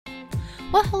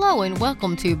Well, hello and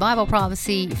welcome to Bible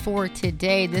Prophecy for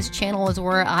Today. This channel is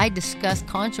where I discuss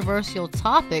controversial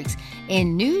topics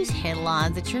and news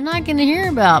headlines that you're not going to hear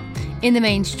about in the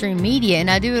mainstream media, and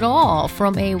I do it all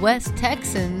from a West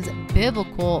Texan's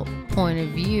biblical point of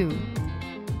view.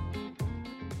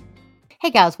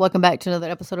 Hey guys, welcome back to another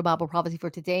episode of Bible Prophecy for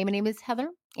Today. My name is Heather,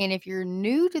 and if you're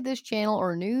new to this channel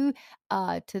or new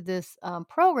to this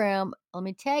program, let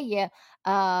me tell you,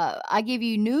 I give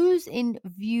you news and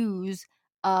views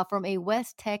from a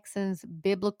West Texans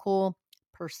biblical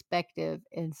perspective.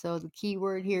 And so the key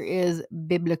word here is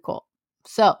biblical.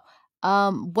 So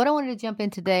what I wanted to jump in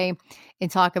today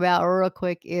and talk about real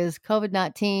quick is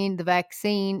COVID-19, the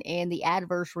vaccine, and the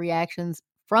adverse reactions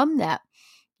from that.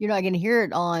 You're not going to hear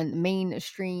it on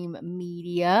mainstream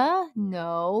media.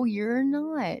 No, you're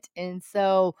not. And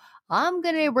so I'm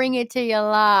going to bring it to you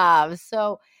live.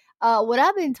 So what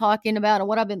I've been talking about and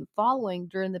what I've been following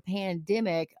during the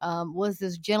pandemic was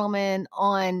this gentleman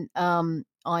on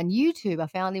YouTube. I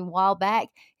found him a while back.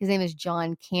 His name is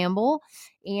John Campbell,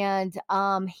 and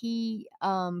he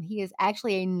is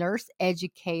actually a nurse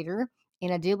educator,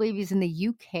 and I do believe he's in the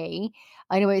UK.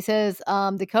 Anyway, it says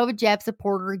the COVID jab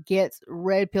supporter gets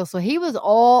red pill. So he was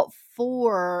all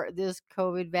for this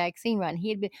COVID vaccine, right? And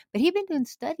he'd been doing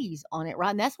studies on it, right?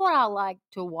 And that's what I like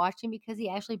to watch him, because he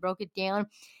actually broke it down.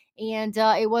 And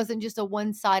it wasn't just a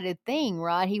one-sided thing,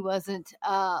 right? He wasn't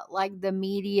like the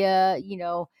media,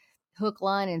 hook,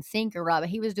 line, and sinker, right? But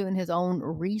he was doing his own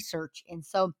research. And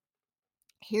so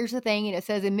here's the thing, and it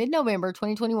says in mid-November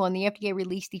 2021, the FDA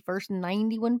released the first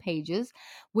 91 pages,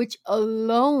 which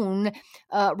alone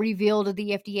revealed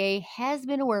the FDA has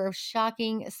been aware of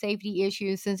shocking safety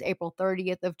issues since April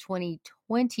 30th of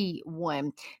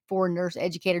 2021. For nurse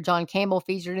educator John Campbell,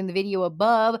 featured in the video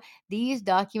above, these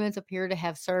documents appear to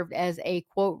have served as a,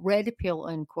 quote, red pill,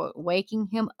 unquote, waking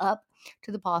him up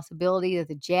to the possibility that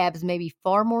the jabs may be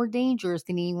far more dangerous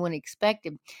than anyone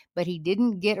expected. But he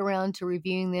didn't get around to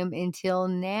reviewing them until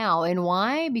now. And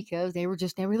why? Because they were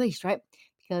just now released, right?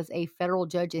 Because a federal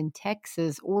judge in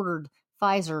Texas ordered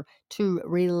Pfizer to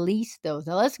release those.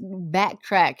 Now let's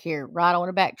backtrack here, right? I want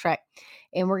to backtrack,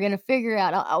 and we're going to figure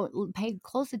out. I'll pay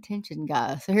close attention,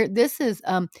 guys. So here, this is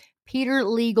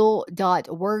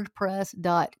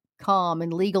peterlegal.wordpress.com,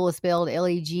 and legal is spelled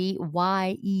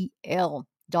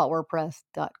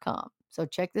LEGYEL.wordpress.com. So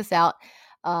check this out.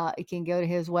 You can go to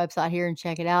his website here and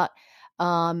check it out.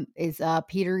 Is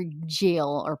Peter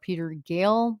Gale or Peter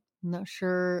Gale? I'm not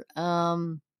sure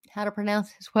how to pronounce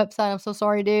his website. I'm so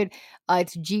sorry, dude.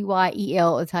 It's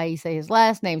GYEL is how you say his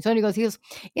last name. So he goes,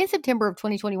 in September of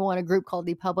 2021, a group called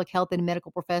the Public Health and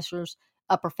Medical Professionals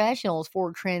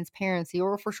for Transparency,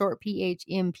 or for short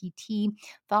PHMPT,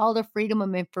 filed a Freedom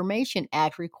of Information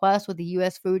Act request with the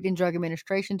U.S. Food and Drug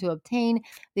Administration to obtain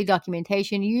the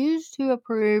documentation used to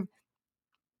approve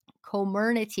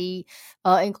Comirnaty,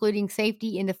 including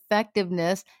safety and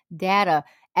effectiveness data,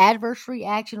 adverse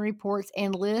reaction reports,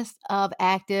 and lists of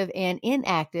active and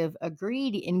inactive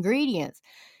ingredients.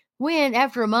 When,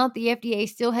 after a month, the FDA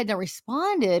still had not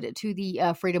responded to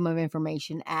the Freedom of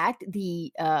Information Act,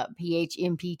 the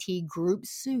PHMPT group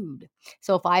sued.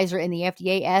 So Pfizer and the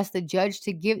FDA asked the judge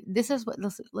to give,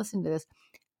 listen to this,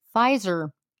 Pfizer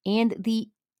and the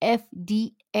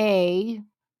FDA,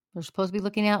 they're supposed to be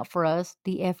looking out for us,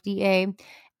 the FDA,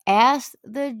 asked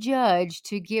the judge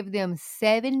to give them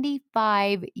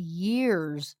 75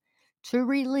 years to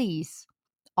release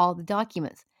all the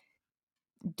documents,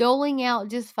 doling out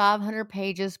just 500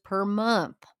 pages per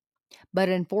month. But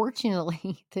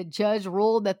unfortunately, the judge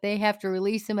ruled that they have to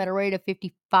release them at a rate of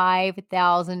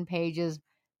 55,000 pages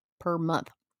per month.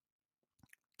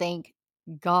 Thank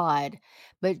God.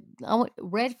 But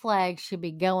red flags should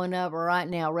be going up right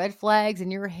now. Red flags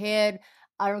in your head.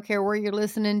 I don't care where you're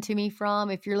listening to me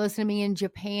from. If you're listening to me in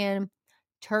Japan,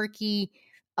 Turkey,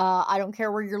 I don't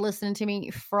care where you're listening to me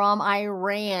from,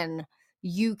 Iran,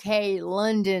 UK,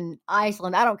 London,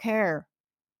 Iceland, I don't care.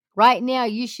 Right now,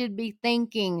 you should be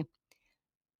thinking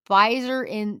Pfizer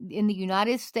in the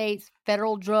United States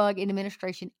Federal Drug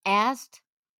Administration asked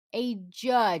a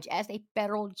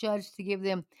federal judge to give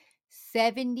them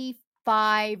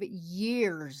 75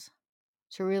 years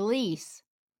to release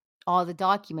all the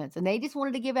documents. And they just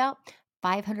wanted to give out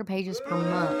 500 pages per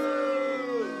month.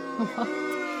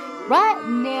 Right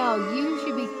now, you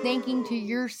should be thinking to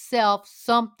yourself,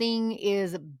 something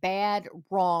is bad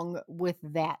wrong with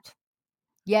that.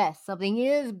 Yes, something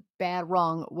is bad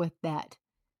wrong with that.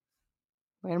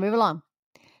 We're going to move along.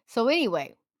 So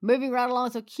anyway, moving right along.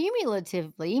 So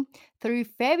cumulatively, through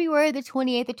February the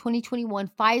 28th of 2021,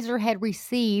 Pfizer had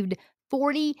received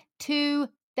 42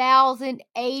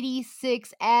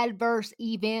 1,086 adverse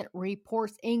event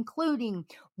reports, including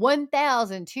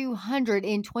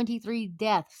 1,223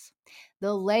 deaths.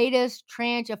 The latest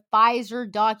tranche of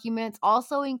Pfizer documents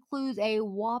also includes a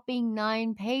whopping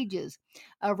 9 pages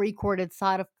of recorded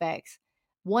side effects,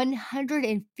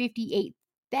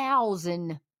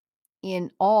 158,000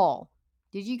 in all.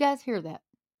 Did you guys hear that?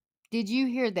 Did you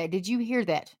hear that? Did you hear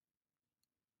that?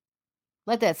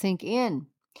 Let that sink in.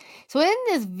 So in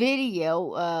this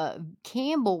video,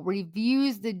 Campbell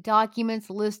reviews the documents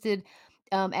listed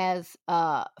as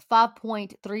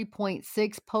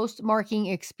 5.3.6 post-marking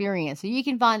experience. So you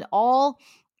can find all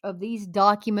of these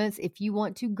documents if you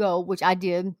want to go, which I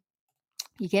did.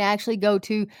 You can actually go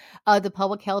to the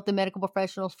Public Health and Medical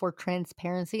Professionals for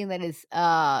Transparency, and that is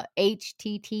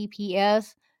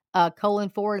https ://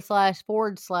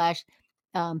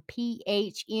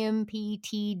 phmpt.org.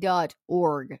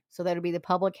 So that'll be the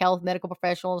Public Health Medical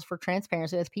Professionals for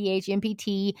Transparency. That's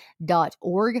phmpt.org.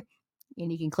 And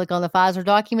you can click on the Pfizer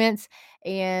documents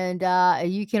and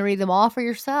you can read them all for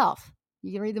yourself.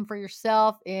 You can read them for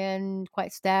yourself, and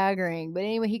quite staggering. But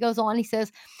anyway, he goes on. He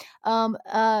says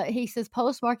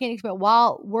post-marketing experiment,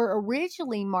 while were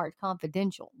originally marked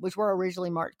confidential, he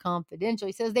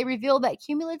says they revealed that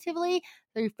cumulatively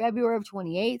through February of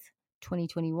 28th,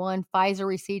 2021, Pfizer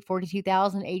received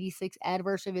 42,086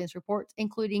 adverse events reports,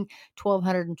 including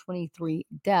 1,223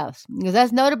 deaths. Because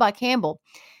that's noted by Campbell.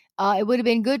 It would have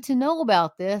been good to know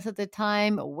about this at the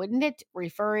time, wouldn't it?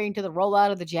 Referring to the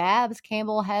rollout of the jabs,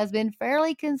 Campbell has been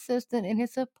fairly consistent in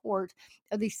his support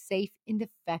of the safe and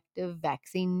effective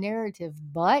vaccine narrative.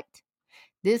 But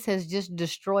this has just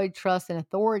destroyed trust and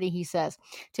authority, he says.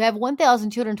 To have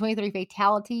 1,223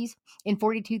 fatalities and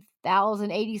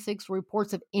 42,086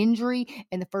 reports of injury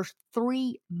in the first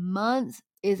 3 months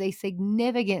is a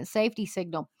significant safety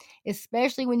signal,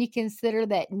 especially when you consider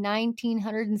that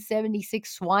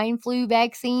 1976 swine flu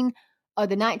vaccine,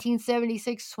 the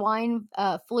 1976 swine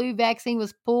flu vaccine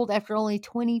was pulled after only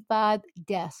 25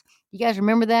 deaths. You guys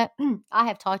remember that? I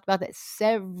have talked about that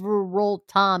several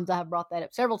times. I have brought that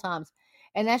up several times.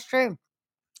 And that's true.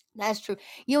 That's true.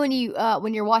 When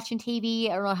you're watching TV,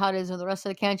 I don't know how it is in the rest of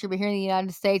the country, but here in the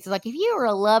United States, it's like if you or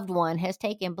a loved one has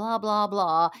taken blah blah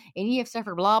blah, and you have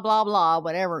suffered blah blah blah,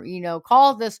 whatever,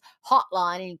 call this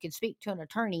hotline and you can speak to an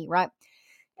attorney, right?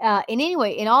 And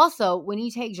anyway, and also when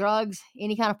you take drugs,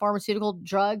 any kind of pharmaceutical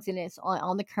drugs, and it's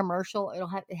on the commercial, it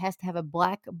has to have a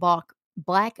black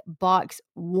box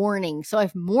warning. So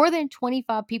if more than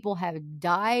 25 people have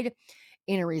died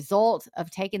in a result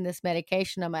of taking this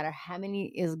medication, no matter how many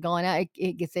is going out,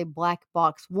 it gets a black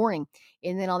box warning.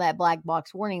 And then on that black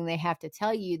box warning, they have to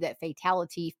tell you that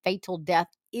fatal death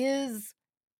is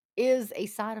a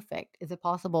side effect, is a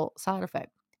possible side effect.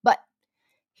 But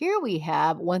here we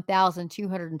have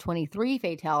 1,223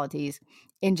 fatalities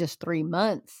in just 3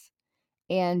 months.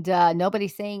 And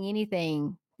nobody's saying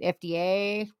anything.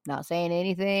 FDA, not saying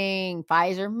anything.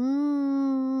 Pfizer,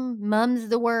 mum's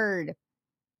the word.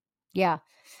 Yeah.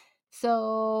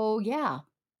 So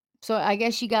I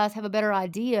guess you guys have a better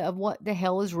idea of what the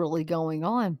hell is really going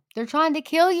on. They're trying to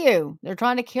kill you. They're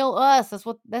trying to kill us.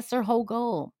 That's their whole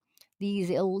goal. These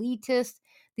elitists,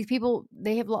 these people,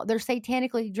 they're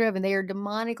satanically driven. They are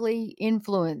demonically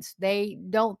influenced. They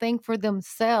don't think for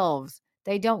themselves.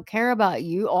 They don't care about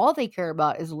you. All they care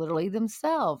about is literally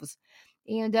themselves.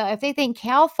 And if they think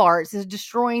cow farts is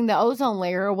destroying the ozone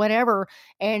layer or whatever,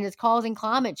 and it's causing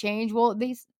climate change, well,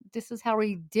 this is how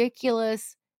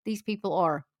ridiculous these people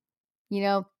are.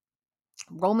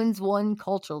 Romans 1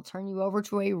 culture will turn you over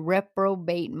to a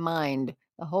reprobate mind.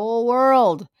 The whole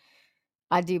world,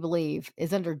 I do believe,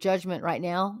 is under judgment right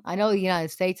now. I know the United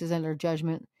States is under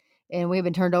judgment, and we've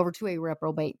been turned over to a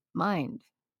reprobate mind.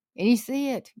 And you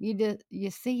see it.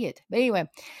 You see it. But anyway,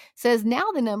 says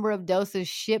now the number of doses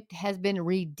shipped has been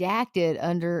redacted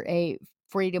under a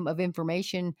Freedom of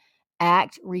Information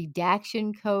Act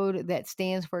redaction code that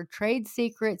stands for trade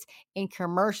secrets and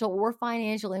commercial or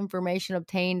financial information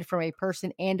obtained from a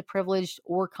person and privileged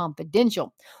or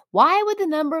confidential. Why would the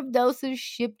number of doses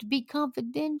shipped be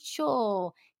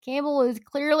confidential? Campbell is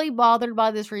clearly bothered by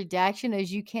this redaction,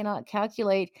 as you cannot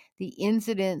calculate the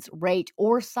incidence rate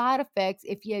or side effects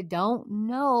if you don't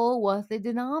know what the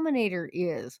denominator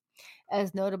is.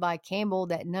 As noted by Campbell,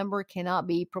 that number cannot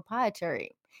be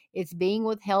proprietary. It's being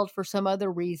withheld for some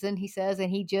other reason, he says, and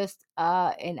he goes,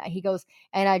 and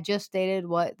I just stated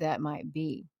what that might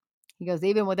be. He goes,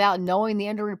 even without knowing the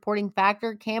underreporting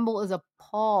factor, Campbell is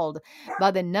appalled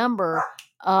by the number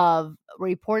of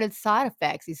reported side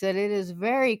effects. He said it is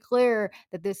very clear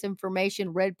that this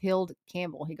information red pilled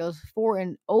Campbell. He goes for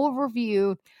an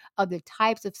overview of the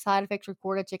types of side effects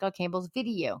recorded. Check out Campbell's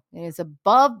video, and it's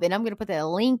above. And I'm going to put that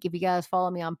link if you guys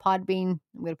follow me on Podbean.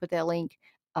 I'm going to put that link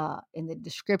in the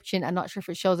description. I'm not sure if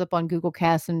it shows up on Google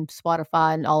Cast and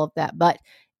Spotify and all of that, but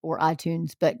or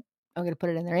iTunes, but I'm going to put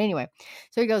it in there anyway.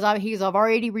 So he goes, I've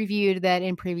already reviewed that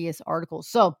in previous articles.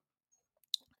 So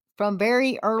from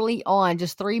very early on,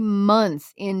 just 3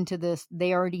 months into this,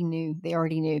 they already knew.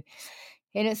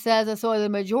 And it says, so the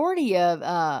majority of,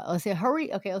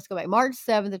 let's go back. March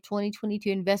 7th of 2022,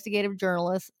 investigative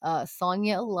journalist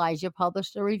Sonia Elijah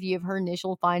published a review of her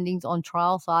initial findings on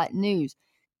Trial Site News.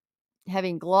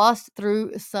 Having glossed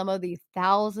through some of the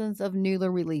thousands of newly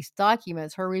released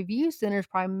documents, her review centers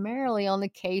primarily on the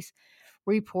case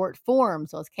report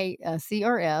forms. So it's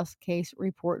CRFs, case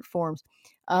report forms.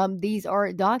 These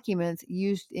are documents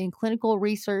used in clinical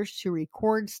research to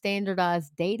record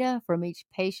standardized data from each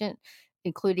patient,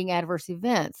 including adverse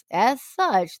events. As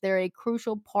such, they're a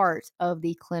crucial part of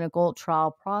the clinical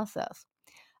trial process.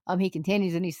 He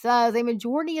continues and he says a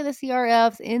majority of the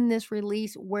CRFs in this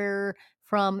release were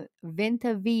from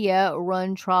Ventavia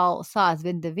run trial sites.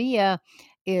 Ventavia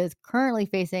is currently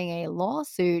facing a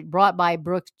lawsuit brought by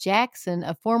Brooks Jackson,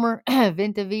 a former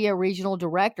Ventavia regional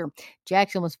director.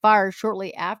 Jackson was fired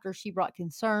shortly after she brought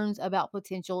concerns about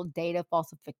potential data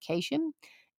falsification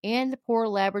and poor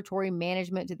laboratory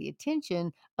management to the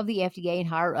attention of the FDA and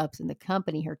higher ups in the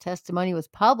company. Her testimony was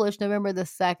published November the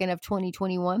 2nd of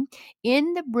 2021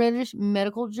 in the British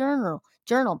Medical Journal,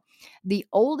 the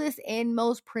oldest and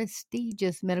most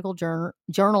prestigious medical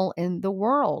journal in the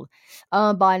world,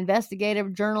 by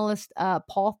investigative journalist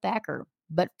Paul Thacker.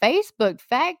 But Facebook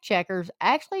fact checkers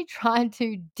actually tried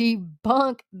to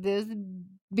debunk this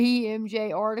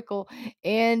BMJ article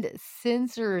and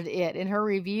censored it. In her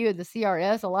review of the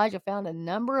CRS, Elijah found a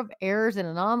number of errors and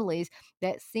anomalies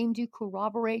that seem to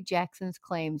corroborate Jackson's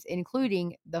claims,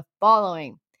 including the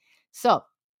following. So,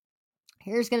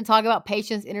 here's going to talk about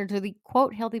patients entered to the,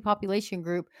 quote, healthy population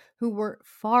group who were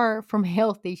far from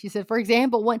healthy. She said, for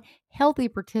example, one healthy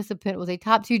participant was a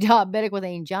type 2 diabetic with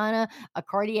angina, a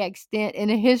cardiac stent,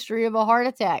 and a history of a heart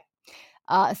attack.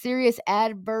 Serious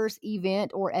adverse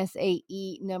event, or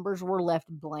SAE, numbers were left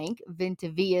blank.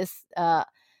 Ventavius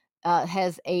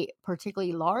has a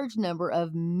particularly large number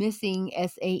of missing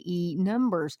SAE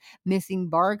numbers,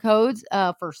 missing barcodes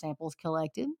for samples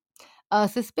collected.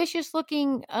 Suspicious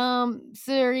looking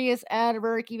serious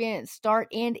adverse events start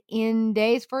and end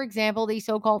days. For example, the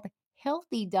so-called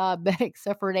healthy diabetic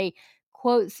suffered a,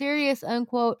 quote, serious,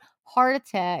 unquote, heart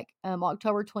attack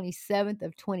October 27th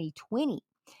of 2020.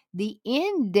 The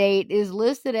end date is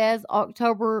listed as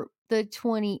October the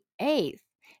 28th,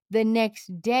 the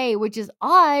next day, which is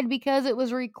odd because it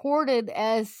was recorded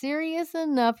as serious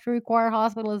enough to require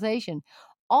hospitalization.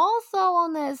 Also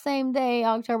on that same day,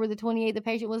 October the 28th, the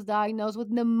patient was diagnosed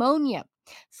with pneumonia,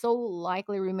 so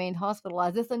likely remained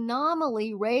hospitalized. This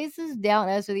anomaly raises doubt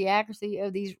as to the accuracy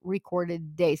of these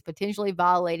recorded dates, potentially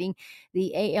violating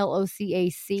the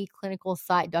ALOCAC clinical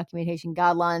site documentation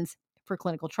guidelines for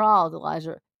clinical trials.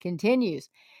 Elijah continues.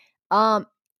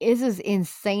 This is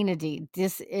insanity.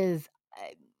 This is,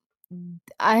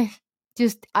 I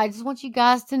just want you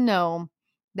guys to know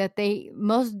that they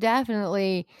most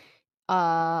definitely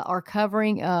are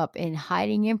covering up and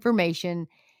hiding information,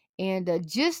 and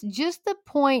just the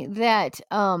point that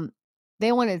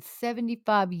they wanted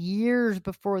 75 years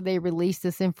before they released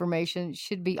this information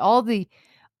should be all the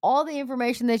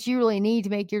information that you really need to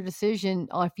make your decision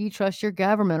on if you trust your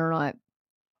government or not.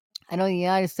 I know in the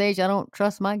United States, I don't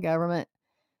trust my government.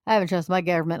 I haven't trusted my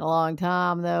government in a long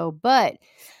time, though. But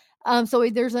so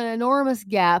there's an enormous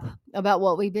gap about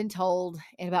what we've been told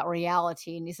and about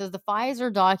reality. And he says the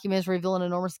Pfizer documents reveal an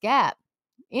enormous gap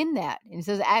in that. And he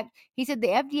says, he said the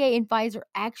FDA and Pfizer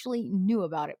actually knew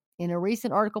about it. In a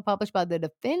recent article published by The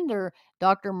Defender,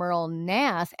 Dr. Merle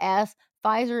Nass asked,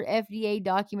 Pfizer FDA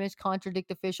documents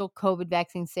contradict official COVID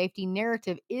vaccine safety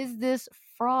narrative. Is this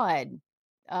fraud?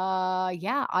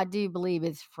 Yeah, I do believe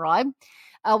it's fraud.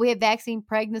 We have vaccine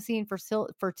pregnancy and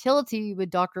fertility with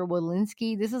Dr.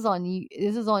 Walensky. This is on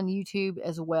YouTube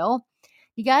as well.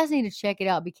 You guys need to check it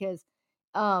out because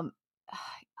I'm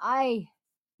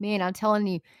telling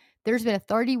you, there's been a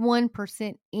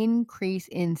 31% increase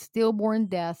in stillborn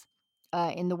deaths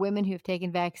in the women who have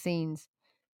taken vaccines.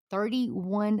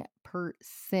 31%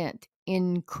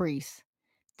 increase.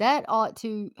 That ought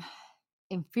to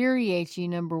infuriate you,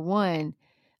 number one.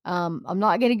 I'm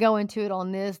not going to go into it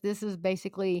on this. This is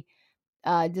basically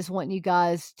just wanting you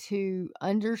guys to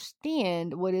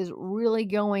understand what is really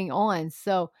going on.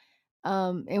 So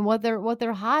and what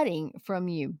they're hiding from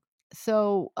you.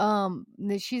 So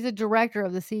she's a director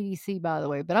of the CDC, by the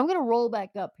way. But I'm gonna roll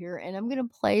back up here and I'm gonna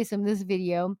play some of this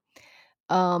video.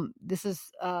 This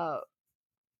is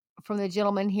from the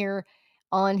gentleman here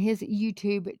on his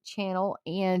YouTube channel,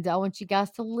 and I want you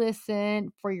guys to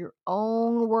listen for your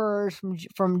own words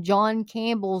from John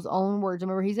Campbell's own words.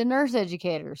 Remember, he's a nurse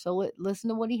educator, so listen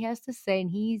to what he has to say, and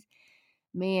he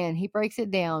breaks it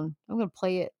down. I'm going to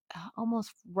play it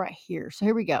almost right here. So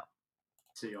here we go.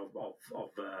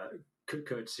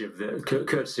 Courtesy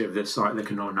of this site, they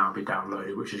can all now be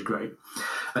downloaded, which is great.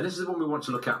 And this is the one we want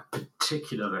to look at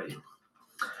particularly.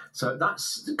 So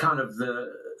that's kind of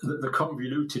the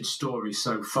convoluted story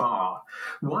so far.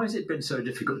 Why has it been so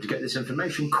difficult to get this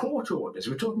information? Court orders.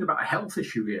 We're talking about a health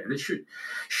issue here. This should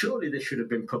have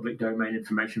been public domain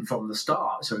information from the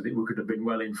start, so that we could have been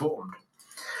well informed.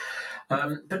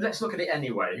 But let's look at it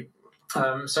anyway.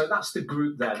 So that's the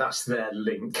group there. That's their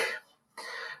link.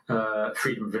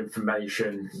 Freedom of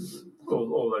information,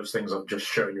 all those things I've just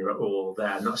shown you are all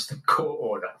there, and that's the court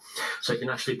order. So you can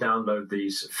actually download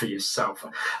these for yourself,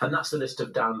 and that's the list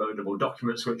of downloadable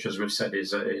documents, which, as we've said,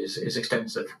 is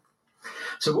extensive.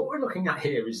 So what we're looking at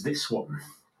here is this one.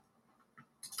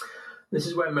 This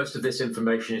is where most of this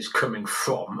information is coming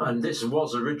from, and this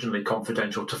was originally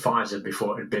confidential to Pfizer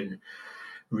before it had been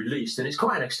released, and it's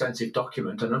quite an extensive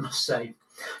document, and I must say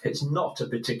it's not a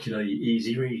particularly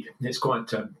easy read. It's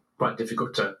quite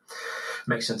difficult to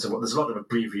make sense of what. There's a lot of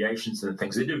abbreviations and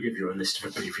things. They do give you a list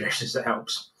of abbreviations that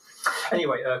helps.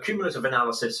 Anyway, cumulative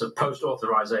analysis of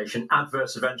post-authorization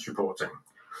adverse events reporting.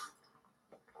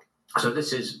 So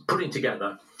this is putting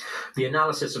together the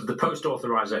analysis of the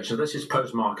post-authorization. This is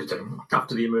post-marketing,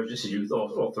 after the emergency use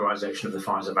authorization of the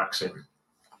Pfizer vaccine.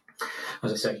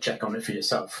 As I say, check on it for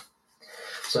yourself.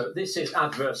 So this is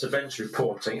adverse events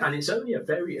reporting, and it's only a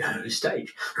very early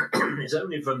stage. It's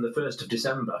only from the 1st of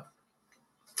December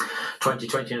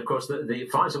 2020, and of course the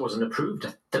Pfizer wasn't approved.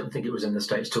 I don't think it was in the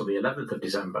States till the 11th of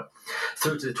December,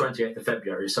 through to the 28th of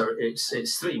February. So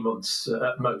it's 3 months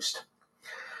at most.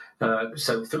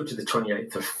 So through to the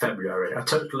 28th of February, a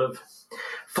total of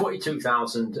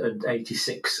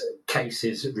 42,086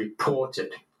 cases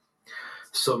reported.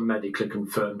 Some medically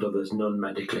confirmed, others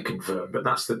non-medically confirmed. But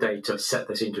that's the data set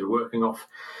they seem to be working off.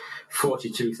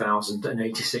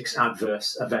 42,086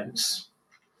 adverse events.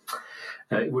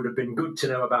 It would have been good to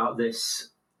know about this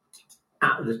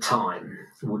at the time,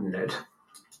 wouldn't it?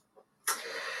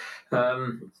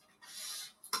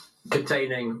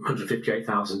 Containing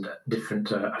 158,000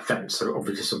 different events. So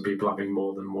obviously some people having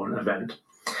more than one event.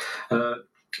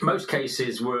 Most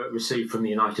cases were received from the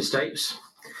United States.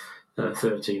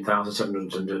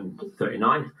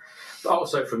 13,739,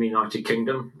 also from the United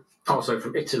Kingdom, also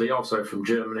from Italy, also from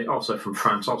Germany, also from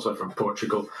France, also from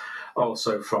Portugal,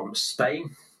 also from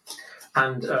Spain,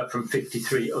 and from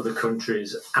 53 other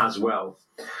countries as well.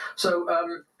 So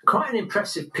quite an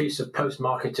impressive piece of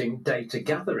post-marketing data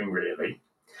gathering, really.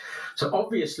 So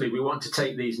obviously we want to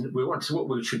take these, what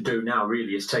we should do now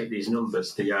really is take these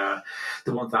numbers, the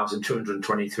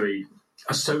 1,223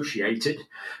 associated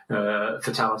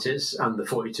fatalities and the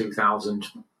 42,000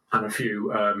 and a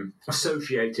few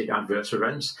associated adverse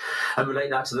events, and relate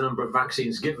that to the number of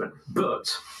vaccines given.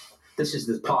 But this is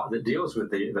the part that deals with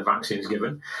the vaccines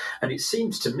given, and it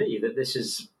seems to me that this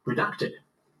is redacted.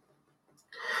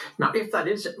 Now, if that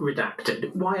is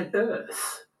redacted, why on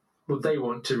earth would they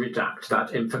want to redact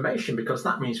that information? Because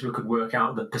that means we could work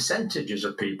out the percentages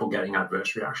of people getting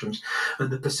adverse reactions and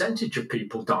the percentage of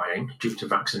people dying due to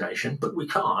vaccination, but we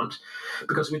can't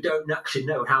because we don't actually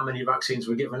know how many vaccines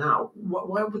were given out.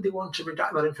 Why would they want to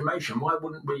redact that information? Why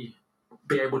wouldn't we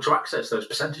be able to access those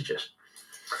percentages?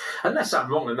 Unless I'm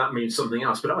wrong and that means something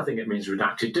else, but I think it means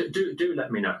redacted. Do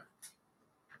let me know.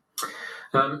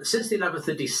 Since the 11th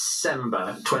of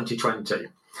December 2020,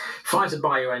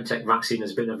 Pfizer-BioNTech vaccine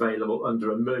has been available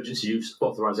under emergency use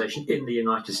authorization in the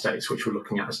United States, which we're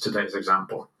looking at as today's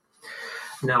example.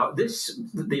 Now,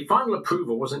 the final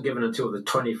approval wasn't given until the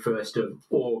 21st of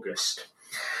August.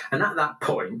 And at that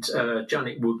point,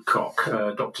 Janet Woodcock,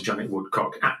 Dr. Janet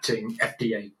Woodcock, acting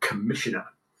FDA commissioner,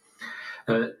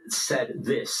 said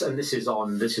this, and this is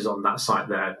on that site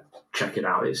there. Check it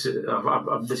out. This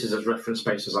is as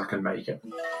reference-based as I can make it.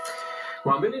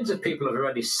 While millions of people have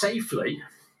already safely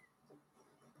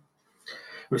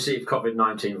received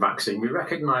COVID-19 vaccine, we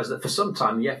recognise that for some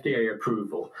time the FDA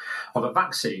approval of a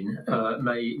vaccine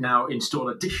may now install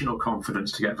additional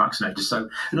confidence to get vaccinated. So,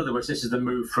 in other words, this is the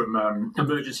move from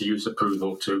emergency use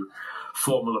approval to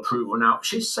formal approval. Now,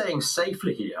 she's saying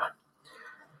safely here,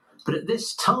 but at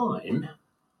this time,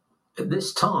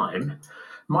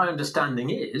 My understanding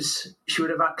is she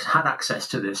would have had access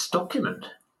to this document.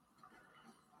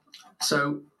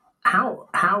 So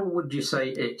how would you say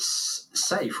it's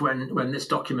safe when this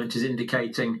document is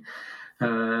indicating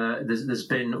there's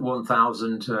been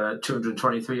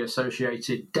 1,223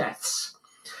 associated deaths?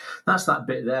 That's that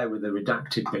bit there with the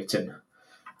redacted bit in.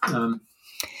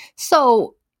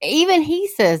 So even he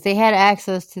says they had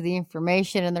access to the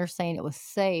information and they're saying it was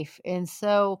safe. And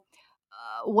so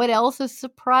what else is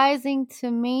surprising to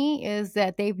me is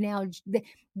that they've now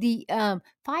the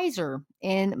Pfizer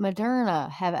and Moderna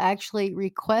have actually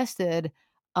requested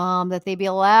that they be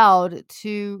allowed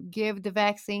to give the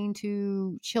vaccine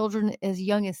to children as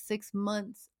young as 6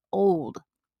 months old.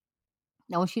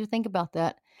 Now, I want you to think about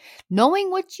that.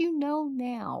 Knowing what you know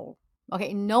now,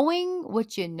 okay, knowing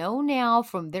what you know now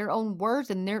from their own words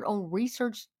and their own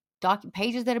research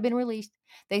pages that have been released,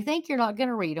 they think you're not going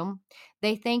to read them.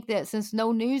 They think that since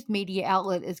no news media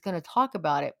outlet is going to talk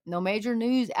about it, no major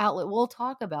news outlet will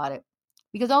talk about it.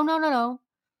 Because, oh, no.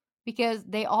 Because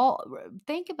they all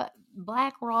think about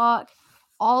BlackRock,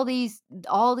 all these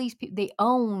people, they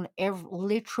own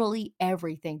literally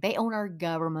everything. They own our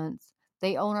governments.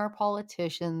 They own our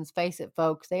politicians. Face it,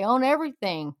 folks. They own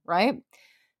everything, right?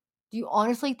 Do you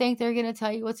honestly think they're going to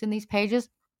tell you what's in these pages?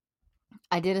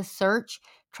 I did a search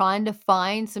trying to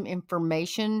find some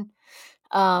information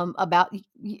about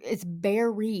it's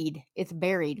buried. It's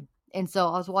buried. And so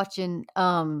I was watching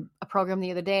a program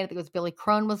the other day. I think it was Billy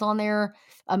Crone was on there.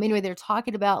 Anyway, they're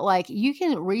talking about like you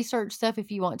can research stuff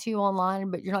if you want to online,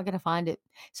 but you're not going to find it.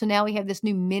 So now we have this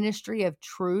new ministry of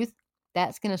truth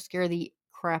that's going to scare the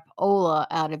crapola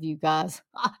out of you guys.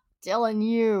 I'm telling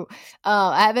you,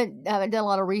 I haven't done a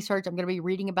lot of research. I'm going to be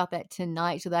reading about that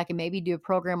tonight so that I can maybe do a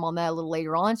program on that a little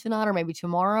later on tonight or maybe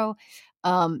tomorrow. So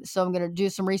I'm going to do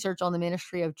some research on the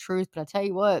ministry of truth, but I tell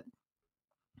you what,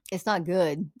 it's not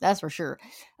good. That's for sure.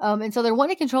 And so they're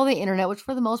wanting to control the internet, which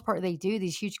for the most part they do.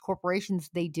 These huge corporations,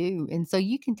 they do. And so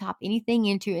you can type anything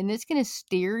into, and it's going to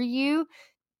steer you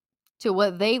to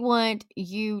what they want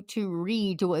you to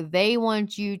read, to what they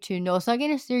want you to know. It's not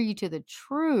going to steer you to the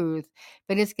truth,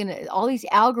 but it's going to, all these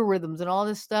algorithms and all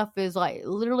this stuff is like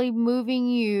literally moving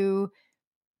you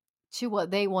to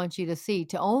what they want you to see,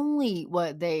 to only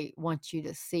what they want you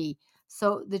to see.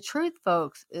 So the truth,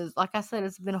 folks, is like I said,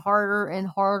 it's been harder and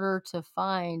harder to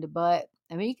find, but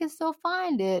I mean, you can still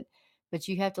find it, but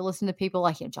you have to listen to people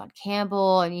like John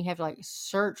Campbell, and you have to like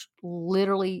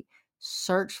literally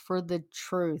search for the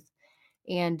truth.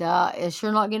 And it's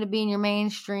sure not going to be in your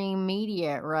mainstream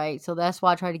media, right? So that's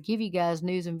why I try to give you guys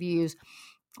news and views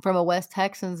from a West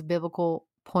Texans biblical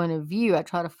point of view. I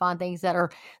try to find things that you're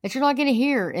not going to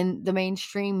hear in the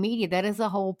mainstream media. That is the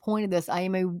whole point of this.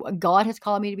 God has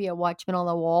called me to be a watchman on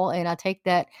the wall, and I take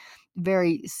that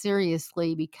very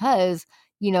seriously because,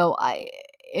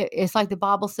 it's like the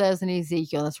Bible says in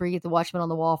Ezekiel. That's where you get the watchman on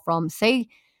the wall from. Say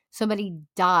somebody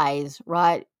dies,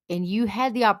 right? And you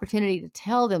had the opportunity to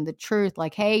tell them the truth,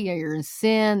 like, hey, you're in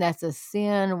sin, that's a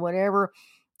sin, whatever.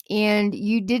 And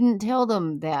you didn't tell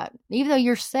them that. Even though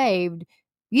you're saved,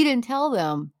 you didn't tell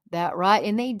them that, right?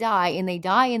 And they die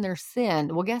in their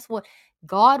sin. Well, guess what?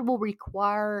 God will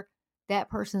require that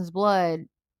person's blood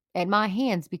at my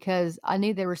hands because I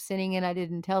knew they were sinning and I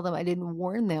didn't tell them. I didn't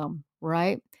warn them,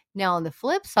 right? Now, on the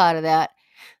flip side of that,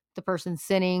 the person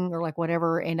sinning or like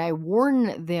whatever, and I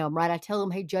warn them, right? I tell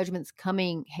them, hey, judgment's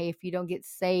coming. Hey, if you don't get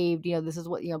saved, this is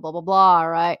what, blah, blah, blah,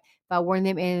 right? If I warn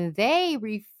them and they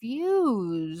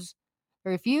refuse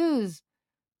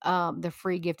the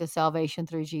free gift of salvation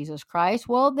through Jesus Christ,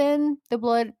 well, then the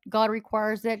blood God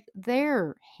requires at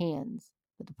their hands.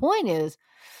 But the point is,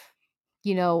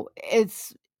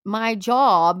 it's my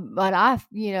job, but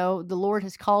the Lord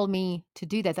has called me to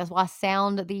do that. That's why I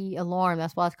sound the alarm.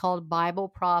 That's why it's called Bible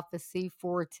prophecy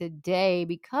for today,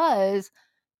 because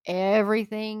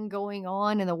everything going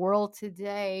on in the world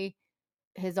today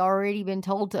has already been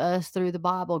told to us through the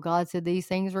Bible. God said these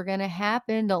things were going to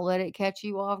happen. Don't let it catch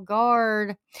you off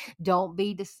guard. Don't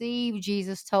be deceived.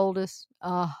 Jesus told us,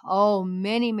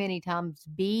 many, many times,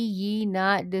 be ye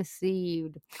not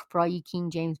deceived. For all you King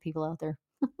James people out there.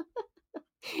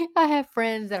 I have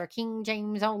friends that are King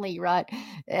James only, right?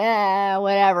 Yeah,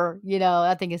 whatever.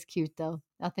 I think it's cute though.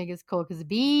 I think it's cool because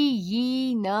be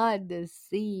ye not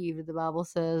deceived, the Bible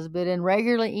says. But in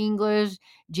regular English,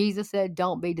 Jesus said,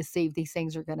 don't be deceived. These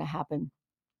things are going to happen.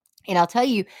 And I'll tell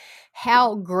you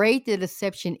how great the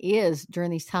deception is during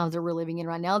these times that we're living in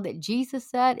right now, that Jesus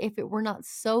said, if it were not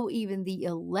so, even the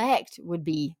elect would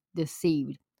be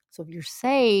deceived. So if you're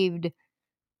saved,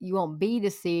 you won't be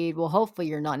deceived. Well, hopefully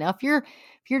you're not. Now, if you're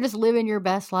just living your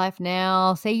best life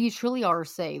now, say you truly are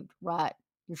saved, right?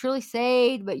 You're truly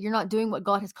saved, but you're not doing what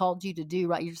God has called you to do,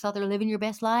 right? You're just out there living your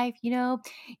best life, You're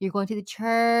going to the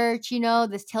church,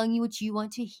 that's telling you what you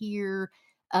want to hear.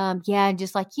 Yeah, and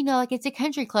just like, like it's a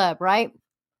country club, right?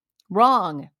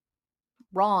 Wrong.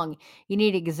 Wrong. You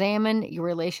need to examine your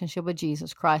relationship with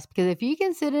Jesus Christ, because if you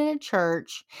can sit in a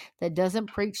church that doesn't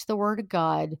preach the word of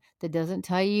God, that doesn't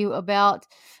tell you about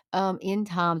end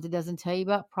times, that doesn't tell you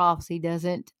about prophecy,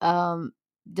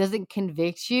 doesn't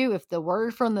convict you, if the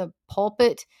word from the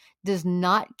pulpit does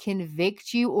not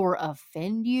convict you or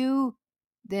offend you,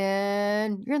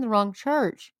 then you're in the wrong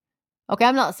church. Okay,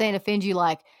 I'm not saying offend you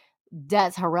like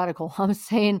that's heretical. I'm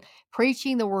saying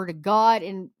preaching the word of God,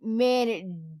 and man,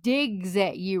 it digs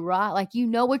at you, right? Like,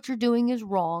 what you're doing is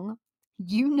wrong.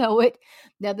 You know it.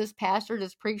 Now, this pastor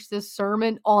just preached this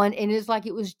sermon on, and it's like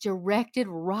it was directed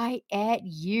right at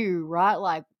you, right?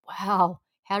 Like, wow,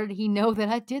 how did he know that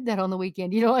I did that on the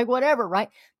weekend? Like whatever, right?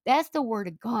 That's the word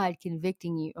of God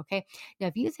convicting you, okay? Now,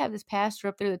 if you just have this pastor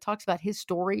up there that talks about his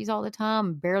stories all the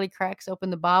time, barely cracks open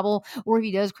the Bible, or if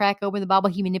he does crack open the Bible,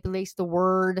 he manipulates the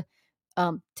word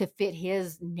to fit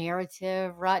his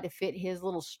narrative, right? To fit his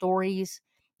little stories.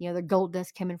 The gold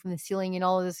dust coming from the ceiling and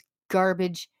all of this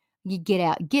garbage. You get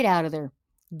out of there,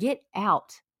 get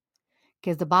out.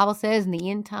 Because the Bible says in the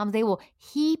end times, they will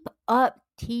heap up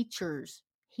teachers,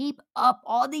 heap up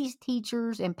all these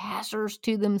teachers and pastors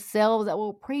to themselves that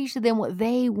will preach to them what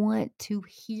they want to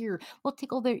hear. Will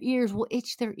tickle their ears, will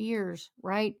itch their ears,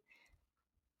 right?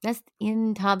 That's the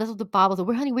end time. That's what the Bible says.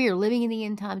 We are living in the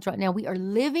end times right now. We are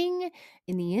living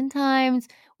in the end times.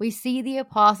 We see the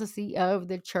apostasy of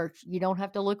the church. You don't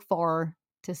have to look far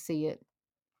to see it.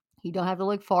 You don't have to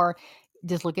look far.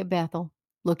 Just look at Bethel.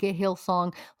 Look at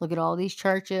Hillsong. Look at all these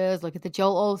churches. Look at the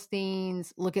Joel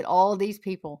Osteens. Look at all these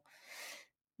people.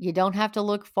 You don't have to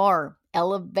look far.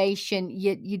 Elevation.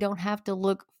 You don't have to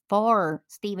look far.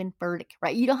 Stephen Furtick,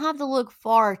 right? You don't have to look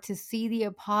far to see the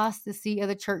apostasy of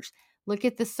the church. Look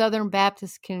at the Southern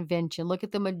Baptist Convention. Look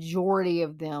at the majority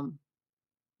of them.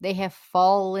 They have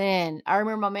fallen. I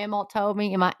remember my mama told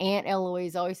me, and my Aunt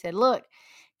Eloise always said, look,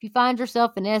 if you find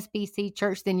yourself in SBC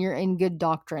church, then you're in good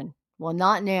doctrine. Well,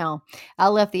 not now. I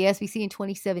left the SBC in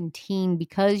 2017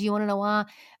 because you want to know why?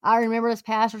 I remember as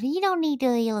pastors, you don't need to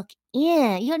look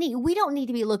in. We don't need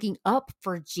to be looking up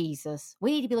for Jesus.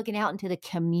 We need to be looking out into the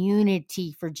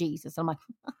community for Jesus. I'm like,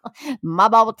 my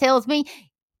Bible tells me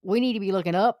we need to be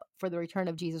looking up for the return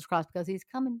of Jesus Christ, because he's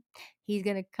coming. He's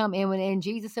going to come in. And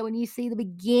Jesus said, when you see the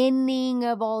beginning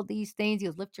of all these things, he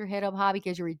goes, lift your head up high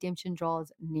because your redemption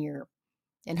draws near.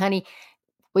 And honey,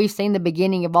 we've seen the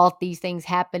beginning of all these things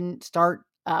start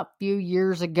a few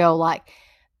years ago. Like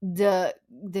the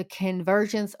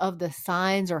convergence of the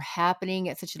signs are happening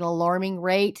at such an alarming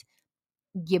rate.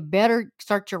 You better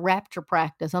start your rapture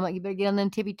practice. I'm like, you better get on them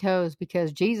tippy toes,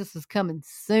 because Jesus is coming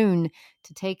soon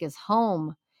to take us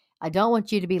home. I don't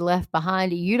want you to be left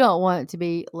behind. You don't want to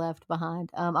be left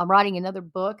behind. I'm writing another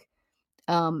book,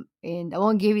 and I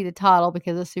won't give you the title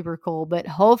because it's super cool, but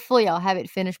hopefully I'll have it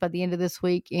finished by the end of this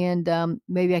week, and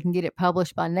maybe I can get it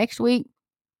published by next week.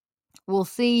 We'll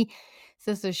see.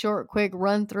 So it's a short, quick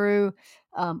run through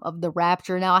of the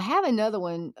rapture. Now, I have another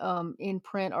one in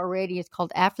print already. It's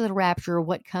called After the Rapture,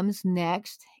 What Comes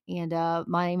Next. And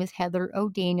my name is Heather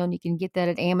O'Daniel, and you can get that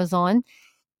at Amazon.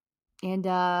 And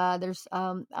there's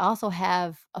I also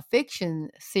have a fiction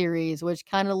series which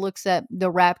kind of looks at the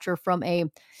rapture from a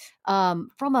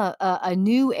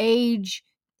new age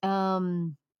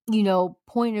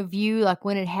point of view, like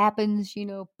when it happens,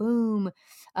 boom.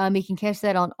 You can catch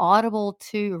that on Audible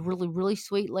too. A really, really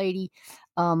sweet lady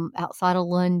outside of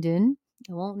London.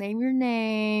 I won't name your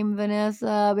name,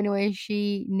 Vanessa. But anyway,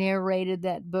 she narrated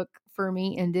that book for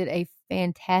me and did a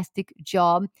fantastic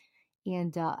job.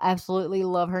 And absolutely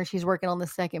love her. She's working on the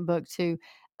second book too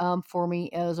for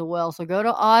me as well. So go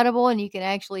to Audible and you can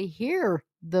actually hear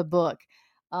the book.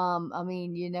 I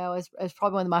mean, it's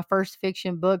probably one of my first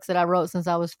fiction books that I wrote since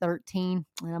I was 13,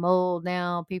 and I'm old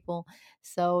now, people.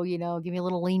 So, give me a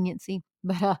little leniency.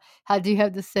 But I do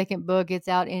have the second book. It's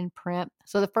out in print.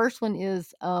 So the first one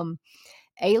is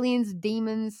Aliens,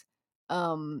 Demons,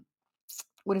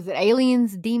 what is it?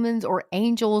 Aliens, Demons, or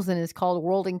Angels, and it's called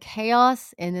World in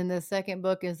Chaos. And then the second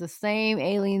book is the same,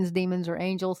 Aliens, Demons, or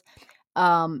Angels,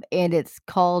 and it's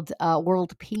called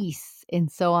World Peace.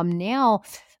 And so I'm now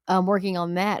working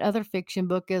on that other fiction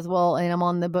book as well, and I'm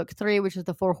on the book 3, which is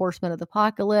the 4 Horsemen of the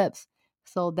Apocalypse.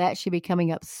 So that should be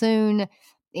coming up soon.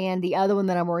 And the other one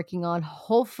that I'm working on,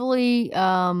 hopefully,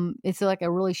 it's like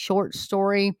a really short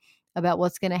story. about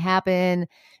what's going to happen.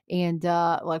 And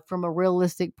like from a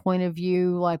realistic point of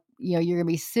view, like, you're going to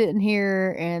be sitting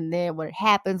here, and then when it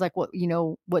happens, like what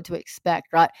to expect,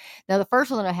 right? Now, the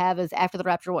first one that I have is After the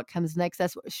Rapture, What Comes Next.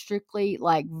 That's strictly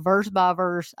like verse by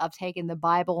verse. I've taken the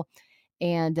Bible,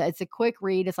 and it's a quick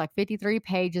read. It's like 53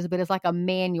 pages, but it's like a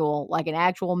manual, like an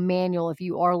actual manual. If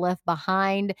you are left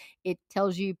behind, it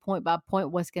tells you point by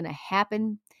point what's going to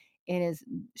happen. And it's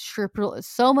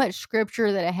so much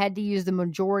scripture that I had to use the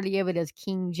majority of it as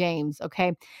King James.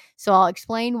 Okay. So I'll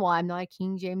explain why I'm not a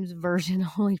King James version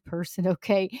only person.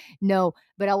 Okay. No,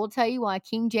 but I will tell you why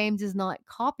King James is not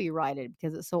copyrighted,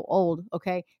 because it's so old.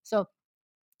 Okay. So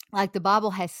like the Bible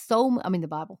has the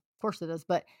Bible, of course it does,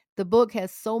 but the book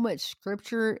has so much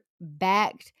scripture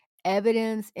backed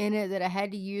evidence in it that I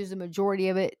had to use the majority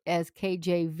of it as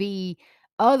KJV.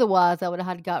 Otherwise, I would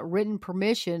have got written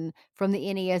permission from the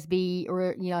NASB,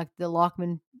 or like the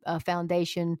Lockman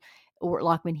Foundation, or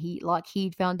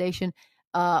Lockheed Foundation,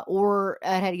 or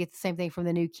I'd had to get the same thing from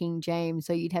the New King James.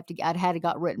 So I'd had to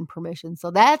got written permission.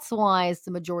 So that's why it's the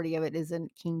majority of it is in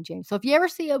King James. So if you ever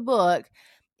see a book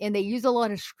and they use a lot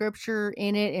of scripture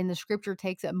in it, and the scripture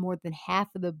takes up more than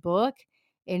half of the book,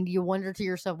 and you wonder to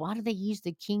yourself, why do they use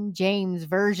the King James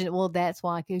version? Well, that's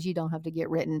why, because you don't have to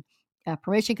get written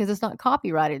permission, because it's not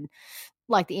copyrighted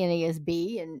like the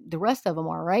NASB and the rest of them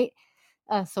are, right?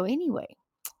 So anyway,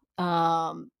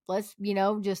 let's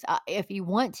just if you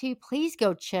want to, please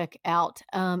go check out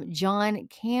John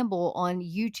Campbell on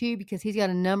YouTube, because he's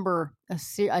got a number of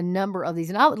these,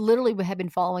 and I would literally have been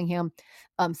following him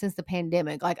since the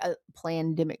pandemic, like a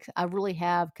pandemic. I really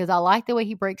have, because I like the way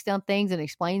he breaks down things and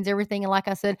explains everything. And like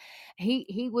I said,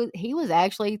 he was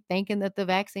actually thinking that the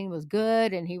vaccine was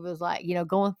good, and he was like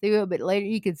going through it, but later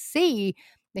you could see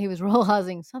he was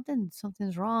realizing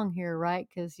something's wrong here, right?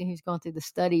 Because he's going through the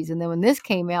studies, and then when this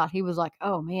came out, he was like,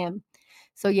 "Oh man!"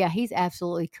 So yeah, he's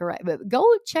absolutely correct. But go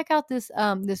check out this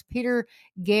Peter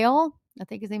Gale. I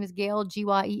think his name is Gale,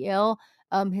 Gyel.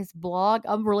 His blog.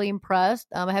 I'm really impressed.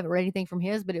 I haven't read anything from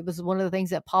his, but it was one of the things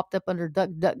that popped up under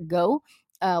DuckDuckGo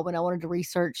when I wanted to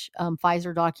research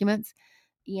Pfizer documents.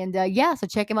 And yeah, so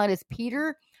check him out. It's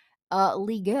Peter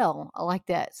Legel. I like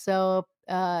that. So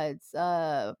it's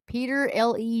Peter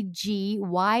Legyel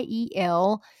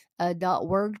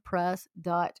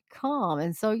 .wordpress.com.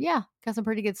 And so yeah, got some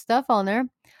pretty good stuff on there.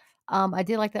 I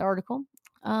did like that article.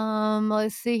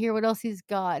 Let's see here what else he's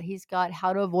got. He's got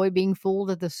How to Avoid Being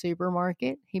Fooled at the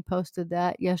Supermarket. He posted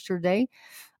that yesterday.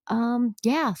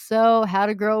 Yeah, so How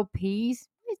to Grow Peas.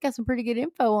 He's got some pretty good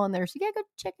info on there. So you gotta go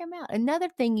check him out. Another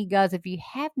thing, you guys, if you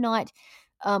have not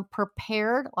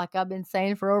prepared, like I've been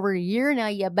saying for over a year now,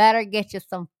 you better get you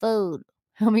some food.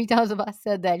 How many times have I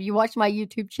said that? You watch my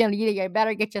YouTube channel, you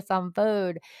better get you some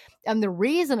food. The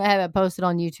reason I haven't posted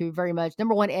on YouTube very much,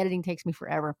 number one, editing takes me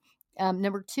forever.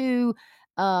 Number two,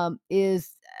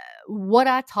 is what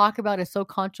I talk about is so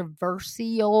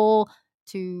controversial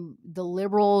to the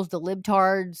liberals, the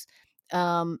libtards.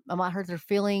 I might hurt their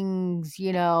feelings,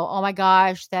 oh my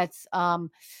gosh, that's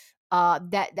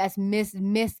that's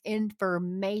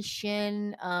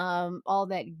misinformation, all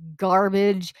that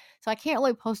garbage. So I can't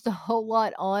really post a whole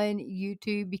lot on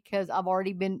YouTube, because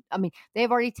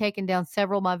they've already taken down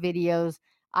several of my videos.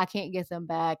 I can't get them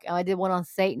back. I did one on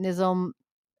Satanism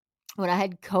when I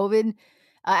had COVID.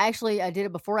 I did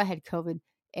it before I had COVID,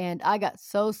 and I got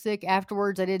so sick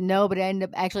afterwards. I didn't know, but I ended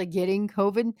up actually getting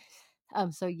COVID.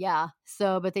 So yeah.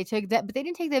 But they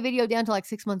didn't take that video down till like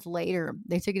 6 months later.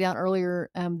 They took it down earlier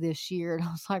this year. And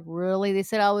I was like, really? They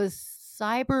said I was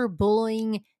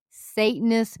cyberbullying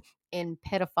Satanists and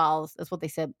pedophiles. That's what they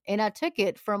said. And I took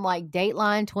it from like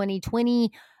Dateline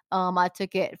 2020. I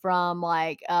took it from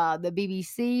like the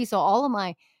BBC. So all of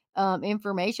my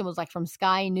information was like from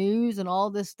Sky News and all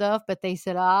this stuff. But they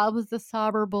said I was the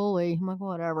cyber bully. I'm like,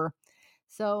 whatever.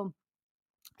 So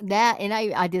that, and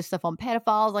I did stuff on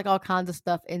pedophiles, like all kinds of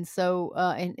stuff. And so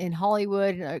in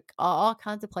Hollywood, all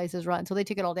kinds of places, right? Until they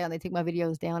took it all down, they took my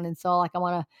videos down. And so like I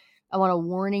want a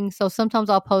warning. So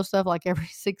sometimes I'll post stuff like every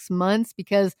 6 months,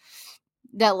 because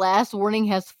that last warning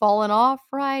has fallen off,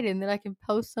 right? And then I can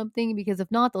post something, because if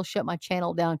not, they'll shut my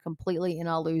channel down completely and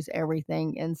I'll lose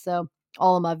everything. And so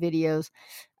all of my videos,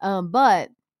 but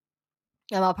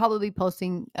I'll probably be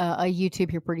posting a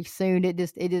YouTube here pretty soon.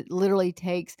 It literally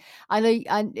takes. I know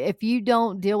if you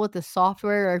don't deal with the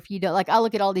software, or if you don't, like, I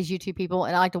look at all these YouTube people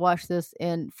and I like to watch this,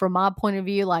 and from my point of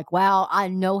view, like, wow, I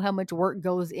know how much work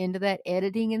goes into that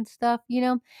editing and stuff,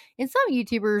 And some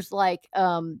YouTubers like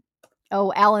Alan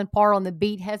Parr on The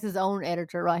Beat has his own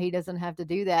editor, right? He doesn't have to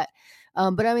do that.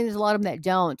 But there's a lot of them that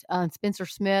don't. Spencer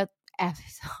Smith,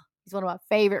 he's one of my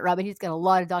favorite, right? But he's got a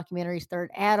lot of documentaries.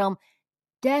 Third Adam.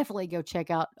 definitely go check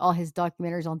out all his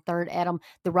documentaries on Third Adam,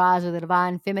 The Rise of the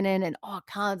Divine Feminine, and all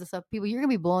kinds of stuff. People, you're gonna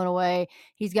be blown away.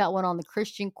 He's got one on the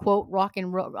Christian quote rock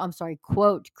and roll. I'm sorry,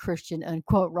 quote Christian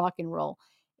unquote rock and roll.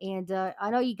 And I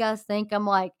know you guys think I'm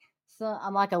like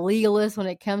a legalist when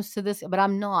it comes to this, but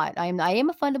I'm not. I am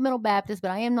a fundamental Baptist,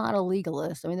 but I am not a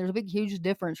legalist. I mean, there's a big, huge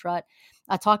difference, right?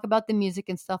 I talk about the music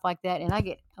and stuff like that, and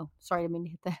sorry, I didn't mean to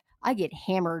hit that. I get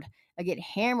hammered. I get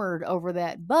hammered over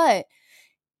that. But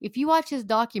if you watch his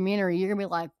documentary, you're gonna be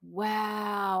like,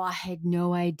 wow, I had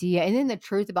no idea. And then the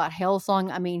truth about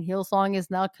Hillsong, Hillsong is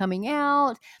now coming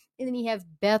out. And then you have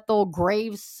Bethel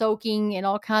grave soaking and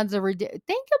all kinds of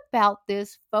think about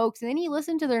this, folks. And then you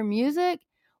listen to their music.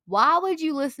 Why would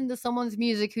you listen to someone's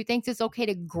music who thinks it's okay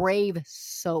to grave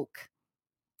soak?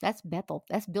 That's Bethel.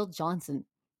 That's Bill Johnson.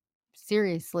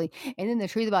 Seriously. And then the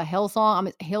truth about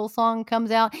Hillsong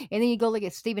comes out, and then you go look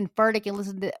at Stephen Furtick and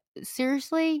listen to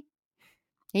seriously.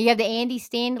 You have the Andy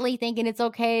Stanley thinking it's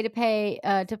okay to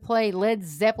play Led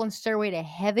Zeppelin Stairway to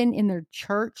Heaven in their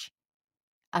church.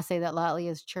 I say that lightly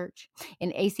as church.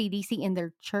 And AC/DC in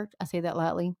their church. I say that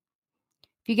lightly.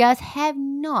 If you guys have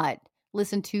not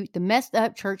listened to the Messed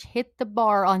Up Church Hit the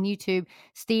Bar on YouTube,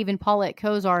 Steve and Paulette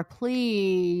Kozar,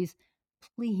 please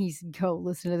go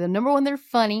listen to them. Number one, they're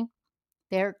funny.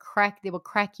 They will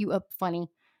crack you up funny.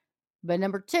 But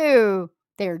number two,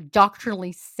 they're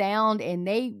doctrinally sound, and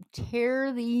they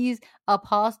tear these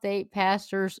apostate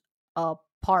pastors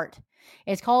apart.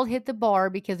 It's called Hit the Bar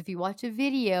because if you watch a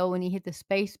video, when you hit the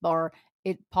space bar,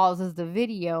 it pauses the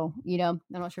video. I'm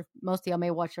not sure if most of y'all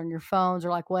may watch it on your phones or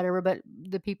like whatever, but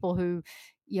the people who,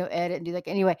 edit and do that.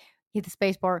 Anyway, hit the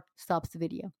space bar, stops the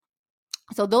video.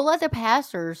 So they'll let the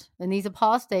pastors and these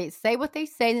apostates say what they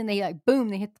say, and then they boom,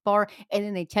 they hit the bar, and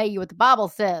then they tell you what the Bible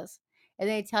says. And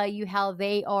they tell you how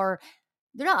they're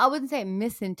not, I wouldn't say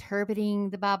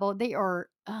misinterpreting the Bible. They are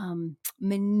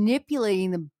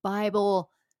manipulating the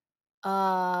Bible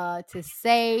to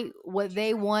say what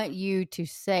they want you to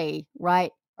say,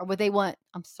 right? Or what they want.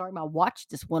 I'm sorry, my watch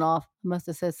just went off. I must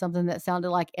have said something that sounded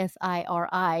like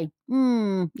SIRI.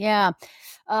 Yeah.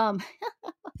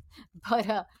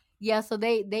 But yeah, so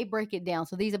they break it down.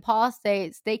 So these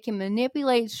apostates, they can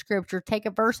manipulate scripture, take a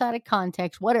verse out of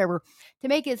context, whatever, to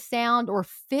make it sound or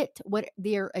fit what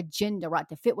their agenda, right?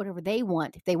 To fit whatever they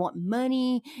want. If they want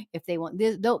money, if they want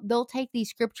this, they'll take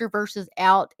these scripture verses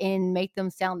out and make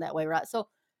them sound that way, right? So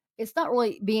it's not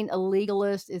really being a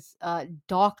legalist. It's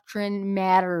doctrine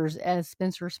matters, as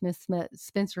Spencer Smith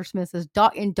says.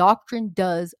 And doctrine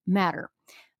does matter.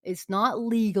 It's not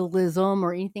legalism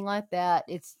or anything like that.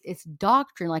 It's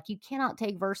doctrine. Like, you cannot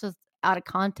take verses out of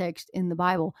context in the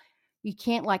Bible. You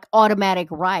can't like automatic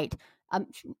right.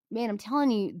 Man, I'm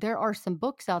telling you, there are some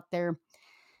books out there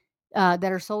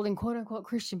that are sold in quote unquote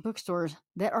Christian bookstores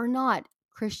that are not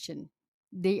Christian.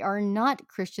 They are not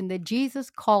Christian. The Jesus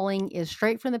Calling is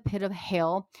straight from the pit of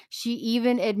hell. She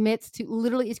even admits to,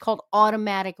 literally, it's called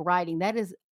automatic writing. That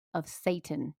is of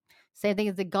Satan. Same thing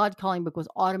as the God Calling book was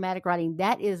automatic writing.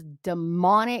 That is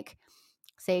demonic,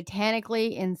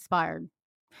 satanically inspired.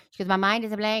 Because my mind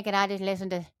is a blank and I just listen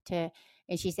to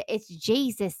and she said, it's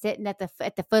Jesus sitting at the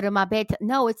foot of my bed.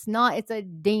 No, it's not. It's a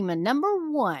demon.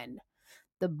 Number one,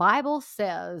 the Bible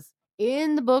says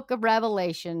in the book of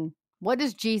Revelation, what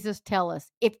does Jesus tell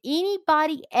us? If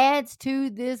anybody adds to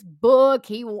this book,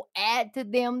 he will add to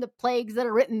them the plagues that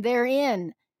are written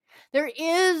therein. There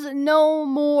is no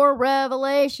more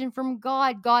revelation from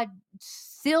God. God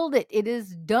sealed it. It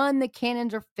is done. The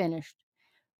canons are finished.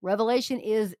 Revelation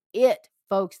is it,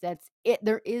 folks. That's it.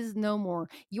 There is no more.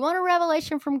 You want a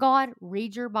revelation from God?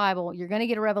 Read your Bible. You're going to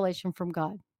get a revelation from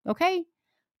God. Okay?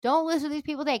 Don't listen to these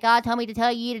people that God told me to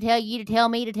tell you, to tell you, to tell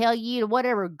me, to tell you, to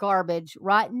whatever garbage,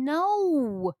 right?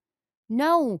 No,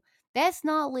 that's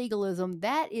not legalism.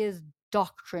 That is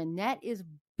doctrine. That is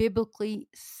biblically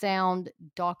sound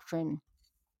doctrine.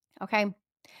 Okay.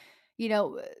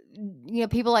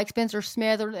 People like Spencer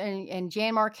Smith and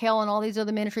Jan Markell and all these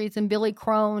other ministries, and Billy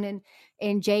Crone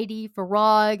and J.D.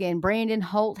 Farag and Brandon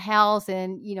Holthouse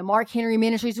and, Mark Henry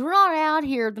Ministries. We're not out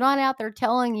here. They're not out there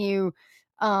telling you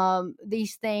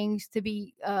these things to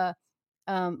be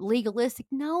legalistic.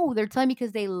 No, they're telling you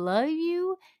because they love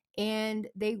you and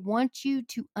they want you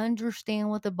to understand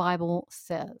what the Bible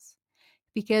says.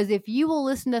 Because if you will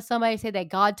listen to somebody say that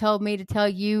God told me to tell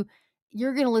you,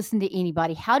 you're going to listen to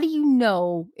anybody. How do you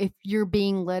know if you're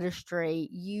being led astray?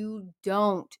 You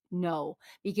don't know,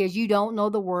 because you don't know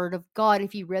the word of God.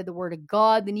 If you read the word of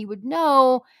God, then you would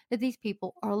know that these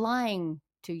people are lying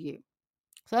to you.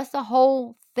 So that's the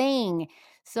whole thing.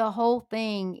 It's the whole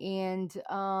thing. And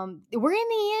we're in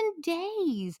the end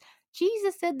days.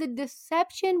 Jesus said the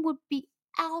deception would be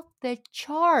out the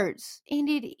charts. And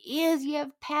it is. You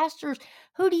have pastors.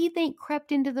 Who do you think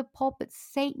crept into the pulpit?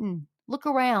 Satan. Look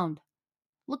around.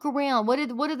 Look around. What did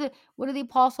the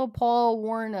Apostle Paul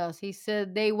warn us? He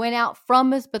said they went out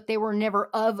from us, but they were never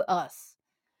of us.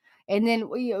 And then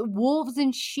wolves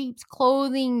in sheep's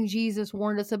clothing, Jesus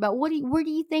warned us about. Where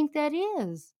do you think that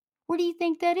is? Where do you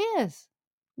think that is?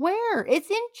 Where? It's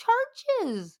in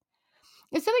churches.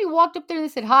 If somebody walked up there and they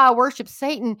said, "Hi, I worship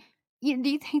Satan," do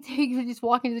you think they could just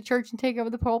walk into the church and take over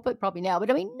the pulpit? Probably not.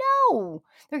 But I mean, no.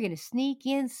 They're going to sneak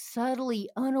in subtly,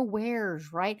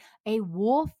 unawares, right? A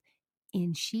wolf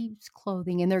in sheep's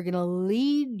clothing, and they're going to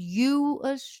lead you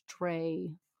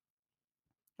astray.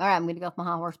 All right, I'm going to go off my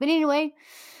high horse. But anyway,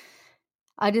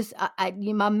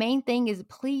 my main thing is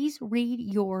please read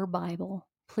your Bible.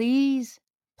 Please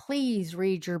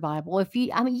read your Bible.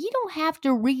 You don't have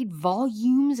to read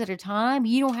volumes at a time.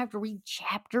 You don't have to read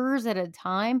chapters at a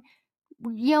time.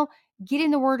 Get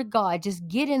in the Word of God. Just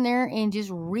get in there and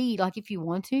just read. Like if you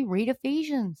want to, read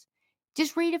Ephesians.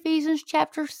 Just read Ephesians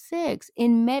chapter 6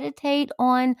 and meditate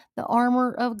on the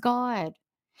armor of God.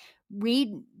 Read,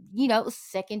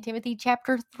 2 Timothy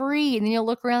chapter 3, and then you'll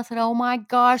look around and say, oh my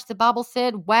gosh, the Bible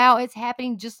said, wow, it's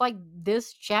happening just like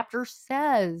this chapter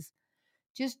says.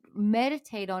 Just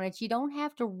meditate on it. You don't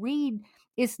have to read.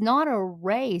 It's not a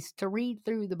race to read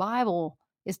through the Bible.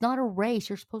 It's not a race.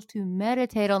 You're supposed to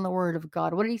meditate on the Word of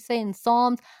God. What did he say in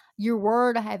Psalms? Your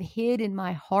word I have hid in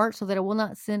my heart so that I will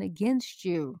not sin against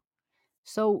you.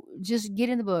 So just get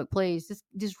in the book, please.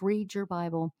 Just read your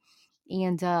Bible.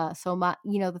 And so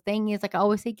the thing is, like I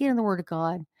always say, get in the Word of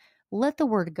God. Let the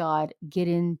Word of God get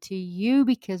into you,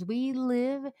 because we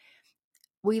live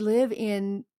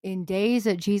in days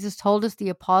that Jesus told us the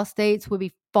apostates would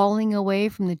be falling away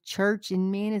from the church.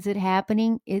 And man, is it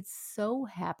happening? It's so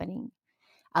happening.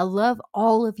 I love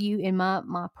all of you. And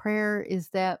my prayer is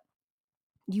that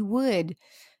you would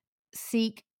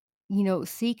seek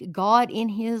God in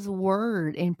his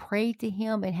word and pray to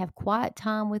him and have quiet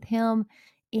time with him.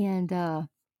 And,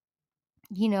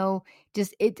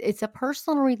 it's a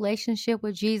personal relationship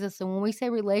with Jesus. And when we say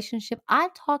relationship, I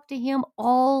talk to him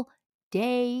all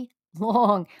day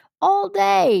long, all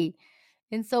day.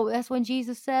 And so that's when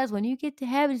Jesus says, when you get to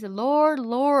heaven, he said, Lord,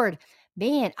 Lord,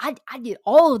 man, I did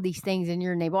all of these things in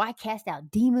your name. Well, I cast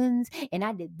out demons, and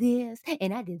I did this,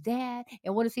 and I did that.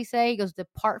 And what does he say? He goes,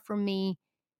 depart from me,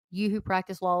 you who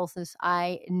practice lawlessness.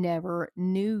 I never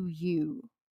knew you.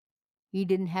 You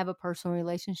didn't have a personal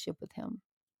relationship with him.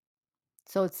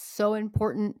 So it's so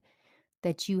important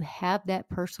that you have that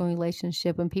personal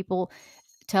relationship. When people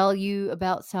tell you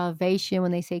about salvation,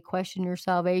 when they say question your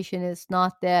salvation, it's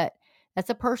not that. That's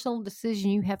a personal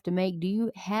decision you have to make. Do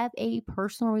you have a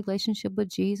personal relationship with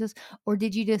Jesus? Or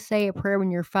did you just say a prayer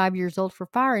when you're 5 years old for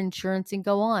fire insurance and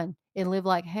go on and live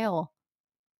like hell?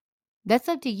 That's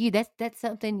up to you. That's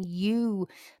something you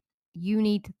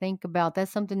need to think about.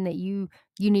 That's something that you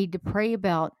need to pray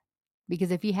about.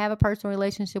 Because if you have a personal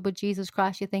relationship with Jesus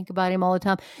Christ, you think about him all the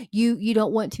time. You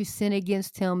don't want to sin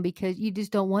against him because you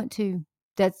just don't want to.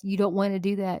 You don't want to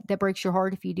do that. That breaks your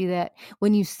heart if you do that.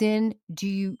 When you sin,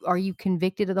 are you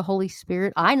convicted of the Holy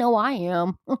Spirit? I know I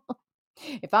am.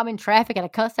 If I'm in traffic and I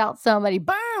cuss out somebody,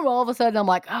 boom, all of a sudden I'm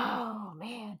like, oh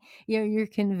man, you're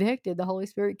convicted. The Holy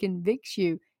Spirit convicts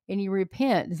you and you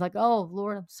repent. It's like, oh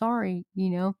Lord, I'm sorry,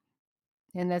 and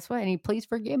that's why, and he, please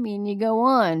forgive me, and you go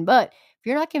on. But if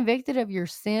you're not convicted of your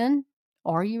sin,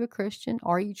 are you a Christian?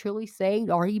 Are you truly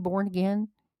saved? Are you born again?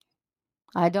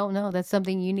 I don't know. That's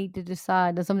something you need to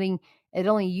decide. That's something that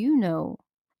only you know.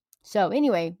 So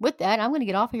anyway, with that, I'm going to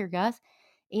get off of here, guys.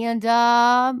 And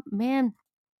man,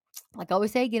 like I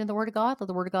always say, get in the Word of God. Let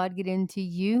the Word of God get into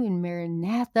you. And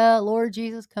Maranatha, Lord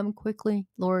Jesus, come quickly,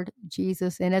 Lord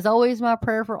Jesus. And as always, my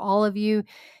prayer for all of you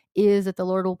is that the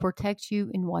Lord will protect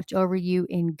you and watch over you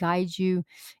and guide you.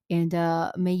 And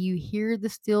may you hear the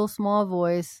still small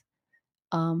voice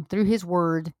through his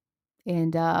word.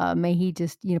 And may he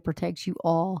just, protect you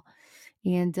all.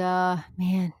 And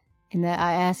man, and that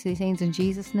I ask these things in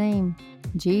Jesus' name.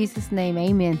 In Jesus' name,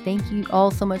 amen. Thank you all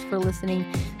so much for listening.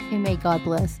 And may God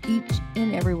bless each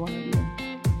and every one of you.